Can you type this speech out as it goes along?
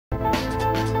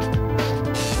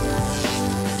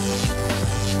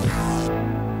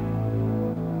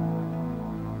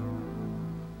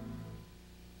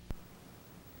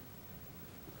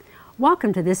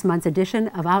Welcome to this month's edition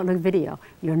of Outlook Video,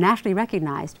 your nationally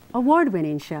recognized,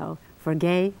 award-winning show for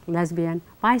gay, lesbian,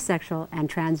 bisexual, and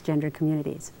transgender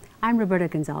communities. I'm Roberta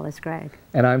Gonzales-Gregg.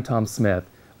 And I'm Tom Smith.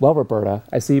 Well, Roberta,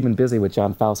 I see you've been busy with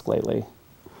John Fauske lately.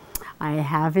 I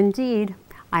have indeed.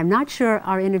 I'm not sure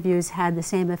our interviews had the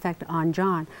same effect on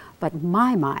John, but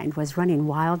my mind was running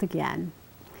wild again.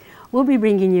 We'll be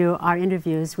bringing you our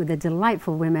interviews with the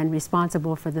delightful women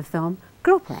responsible for the film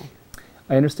Girl Play.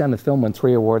 I understand the film won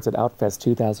 3 awards at Outfest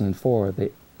 2004,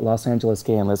 the Los Angeles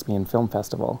Gay and Lesbian Film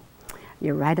Festival.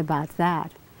 You're right about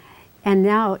that. And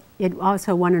now it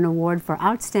also won an award for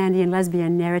Outstanding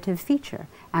Lesbian Narrative Feature,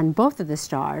 and both of the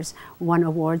stars won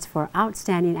awards for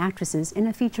Outstanding Actresses in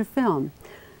a Feature Film.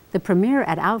 The premiere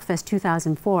at Outfest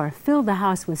 2004 filled the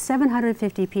house with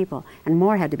 750 people, and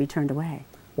more had to be turned away.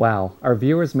 Wow, our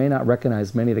viewers may not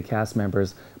recognize many of the cast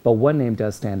members, but one name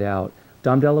does stand out.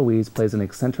 Dom DeLuise plays an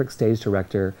eccentric stage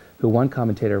director who, one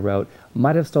commentator wrote,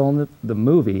 might have stolen the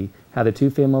movie had the 2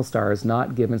 female stars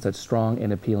not given such strong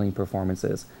and appealing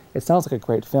performances. It sounds like a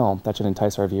great film that should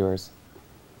entice our viewers.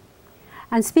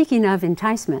 And speaking of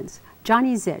enticements,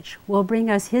 Johnny Zitch will bring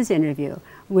us his interview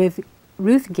with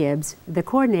Ruth Gibbs, the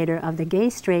coordinator of the Gay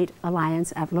Straight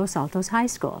Alliance at Los Altos High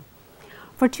School.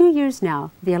 For 2 years now,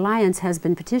 the Alliance has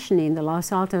been petitioning the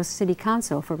Los Altos City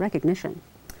Council for recognition.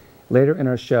 Later in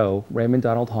our show, Raymond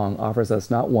Donald Hong offers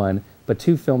us not one, but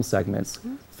 2 film segments.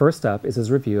 First up is his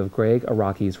review of Greg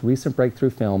Araki's recent breakthrough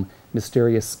film,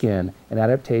 Mysterious Skin, an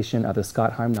adaptation of the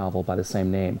Scott Heim novel by the same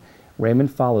name.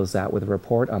 Raymond follows that with a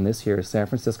report on this year's San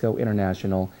Francisco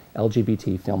International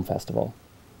LGBT Film Festival.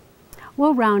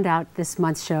 We'll round out this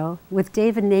month's show with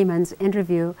David Naiman's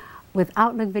interview with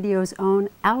Outlook Video's own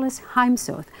Alice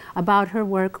Heimsoth about her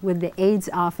work with the AIDS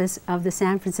Office of the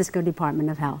San Francisco Department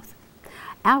of Health.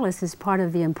 Alice is part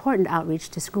of the important outreach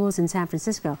to schools in San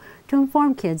Francisco to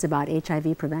inform kids about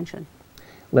HIV prevention.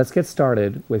 Let's get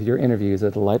started with your interviews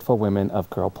with the delightful women of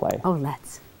Girl Play. Oh,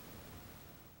 let's.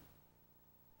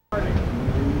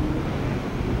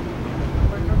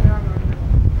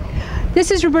 This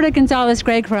is Roberta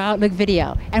Gonzales-Gregg for Outlook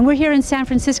Video, and we're here in San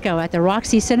Francisco at the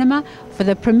Roxy Cinema for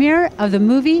the premiere of the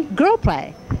movie Girl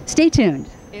Play. Stay tuned.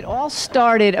 It all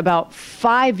started about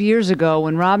 5 years ago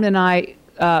when Robin and I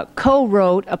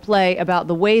co-wrote a play about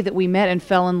the way that we met and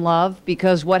fell in love,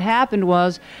 because what happened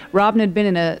was Robin had been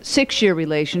in a 6-year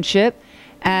relationship,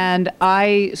 and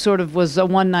I sort of was a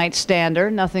one-night stander,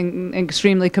 nothing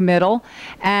extremely committal,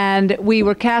 and we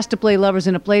were cast to play lovers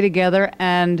in a play together,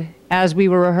 and as we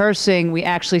were rehearsing, we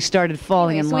actually started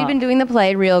falling in love. So we've been doing the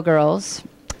play Real Girls,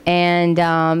 and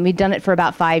we'd done it for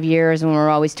about 5 years, and we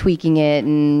were always tweaking it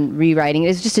and rewriting it.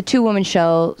 It's just a 2-woman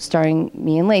show starring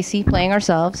me and Lacie playing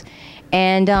ourselves.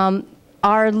 And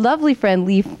our lovely friend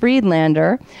Lee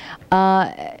Friedlander,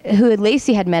 who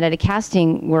Lacie had met at a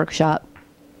casting workshop,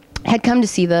 had come to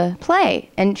see the play.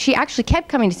 And she actually kept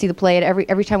coming to see the play at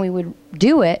every time we would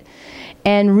do it,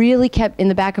 and really kept in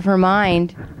the back of her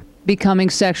mind becoming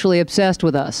sexually obsessed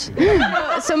with us.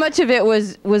 So much of it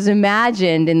was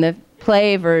imagined in the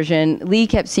play version. Lee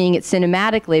kept seeing it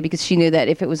cinematically because she knew that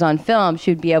if it was on film,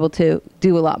 she would be able to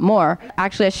do a lot more.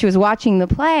 Actually, as she was watching the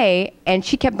play, and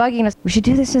she kept bugging us, we should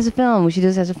do this as a film, we should do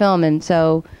this as a film. And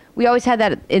so we always had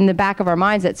that in the back of our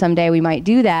minds that someday we might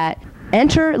do that.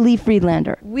 Enter Lee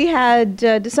Friedlander. We had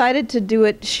decided to do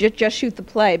it, just shoot the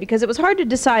play, because it was hard to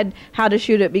decide how to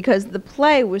shoot it, because the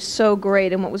play was so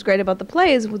great. And what was great about the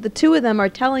play is the 2 of them are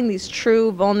telling these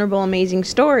true, vulnerable, amazing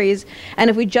stories. And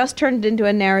if we just turned it into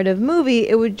a narrative movie,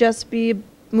 it would just be a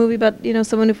movie about, you know,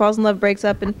 someone who falls in love, breaks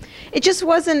up, and it just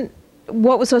wasn't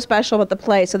what was so special about the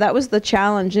play. So that was the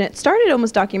challenge, and it started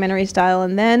almost documentary style,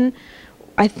 and then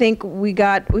I think we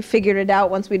figured it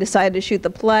out once we decided to shoot the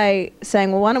play,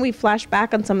 saying, well, why don't we flash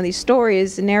back on some of these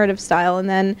stories in narrative style, and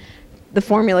then the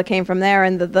formula came from there.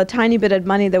 And the tiny bit of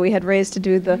money that we had raised to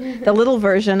do the little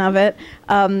version of it,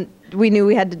 we knew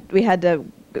we had to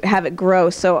have it grow.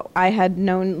 So I had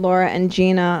known Laura and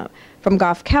Gina from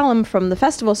Goff Kellum from the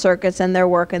festival circuits and their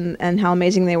work and how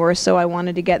amazing they were, so I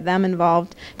wanted to get them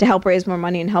involved to help raise more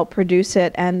money and help produce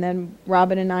it. And then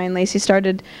Robin and I and Lacie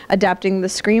started adapting the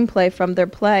screenplay from their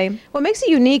play. What makes it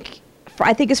unique,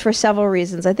 I think, is for several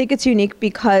reasons. I think it's unique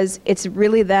because it's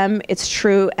really them, it's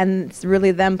true, and it's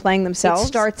really them playing themselves. It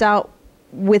starts out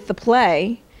with the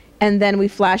play, and then we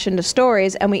flash into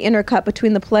stories, and we intercut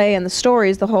between the play and the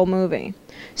stories the whole movie.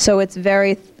 So it's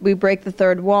we break the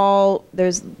third wall.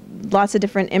 There's lots of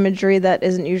different imagery that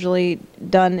isn't usually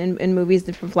done in movies,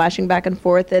 from flashing back and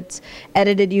forth. It's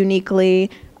edited uniquely.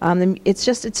 It's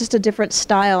just a different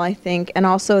style, I think, and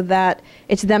also that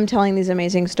it's them telling these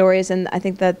amazing stories, and I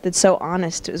think that it's so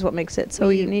honest is what makes it so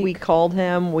unique. We called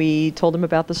him, we told him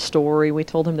about the story, we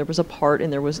told him there was a part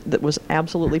that was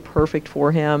absolutely perfect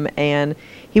for him, and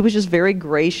he was just very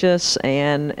gracious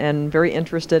and very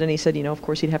interested, and he said, of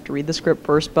course he'd have to read the script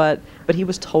first, but he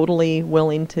was totally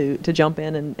willing to jump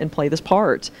in and play this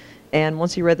part. And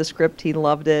once he read the script, he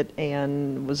loved it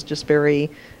and was just very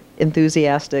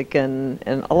enthusiastic and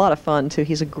a lot of fun too.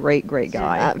 He's a great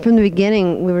guy. From the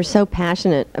beginning, we were so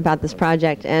passionate about this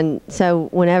project, and so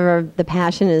whenever the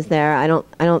passion is there, I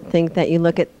don't think that you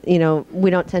look at, we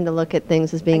don't tend to look at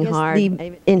things as being hard.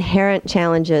 The inherent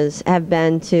challenges have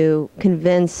been to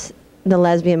convince the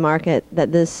lesbian market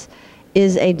that this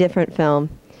is a different film.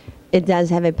 It does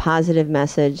have a positive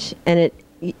message, and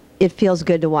it feels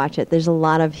good to watch it. There's a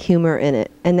lot of humor in it,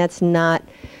 and that's not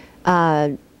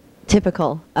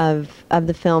typical of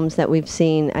the films that we've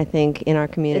seen, I think, in our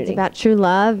community. It's about true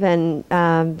love, and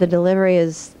the delivery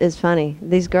is funny.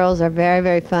 These girls are very,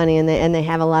 very funny, and they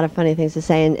have a lot of funny things to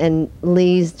say, and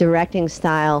Lee's directing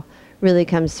style really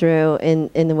comes through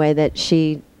in the way that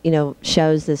she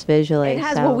shows this visually. It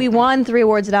has, well, we won 3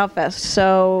 awards at Outfest,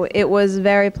 so it was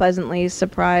very pleasantly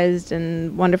surprised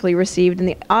and wonderfully received, and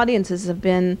the audiences have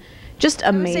been just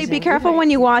amazing. I would say be careful when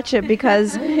you watch it,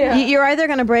 because you're either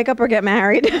going to break up or get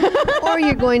married. Or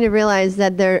you're going to realize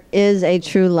that there is a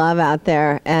true love out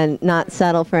there and not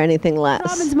settle for anything less.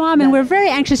 Robin's mom, and we're very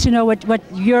anxious to know what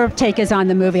your take is on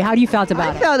the movie. How do you felt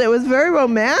about it? I felt it was very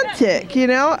romantic,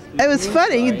 It was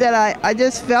funny that I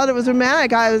just felt it was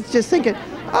romantic. I was just thinking,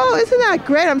 oh, isn't that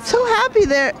great? I'm so happy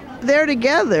they're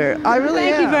together. I really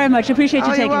am. Thank you very much. Appreciate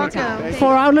you taking the time.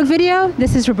 For Outlook Video,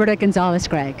 this is Roberta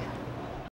Gonzales-Gregg.